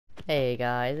Hey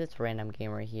guys, it's Random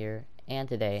Gamer here, and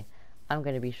today I'm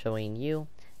going to be showing you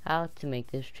how to make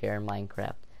this chair in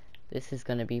Minecraft. This is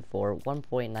going to be for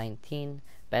 1.19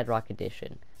 Bedrock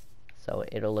Edition, so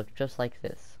it'll look just like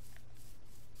this.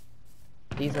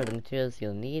 These are the materials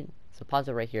you'll need, so pause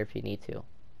it right here if you need to.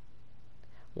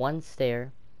 One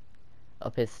stair,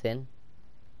 a piston,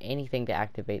 anything to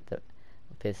activate the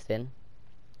piston,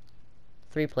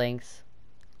 3 planks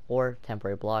or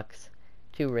temporary blocks,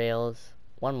 2 rails,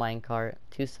 1 minecart,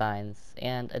 2 signs,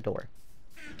 and a door.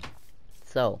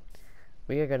 So,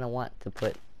 we are going to want to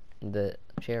put the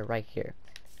chair right here.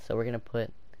 So we're going to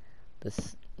put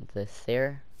the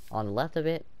stair on the left of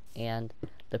it, and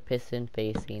the piston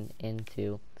facing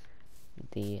into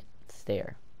the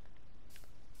stair.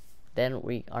 Then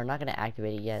we are not going to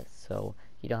activate it yet, so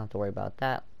you don't have to worry about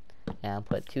that. And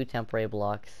put 2 temporary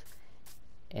blocks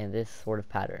in this sort of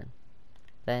pattern.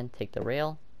 Then take the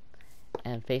rail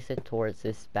and face it towards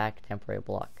this back temporary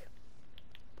block.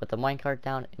 Put the minecart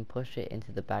down and push it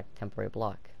into the back temporary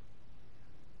block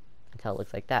until it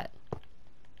looks like that.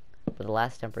 Put the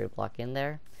last temporary block in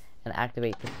there and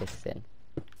activate the piston.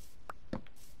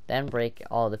 Then break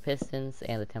all the pistons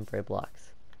and the temporary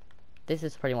blocks. This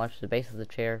is pretty much the base of the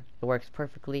chair. It works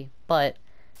perfectly, but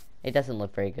it doesn't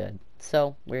look very good.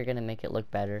 So we're going to make it look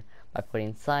better by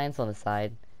putting signs on the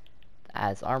side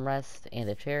as armrest and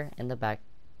a chair in the back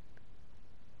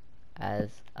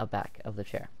as a back of the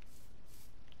chair.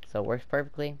 So it works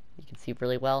perfectly, you can see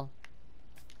really well,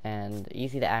 and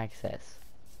easy to access.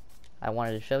 I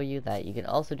wanted to show you that you can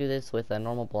also do this with a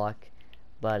normal block,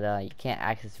 but you can't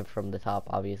access it from the top,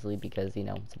 obviously, because, you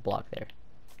know, it's a block there.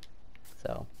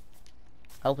 So,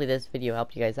 hopefully this video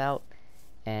helped you guys out,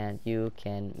 and you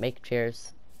can make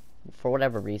chairs for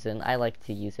whatever reason. I like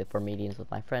to use it for meetings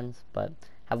with my friends, but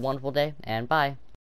have a wonderful day, and bye!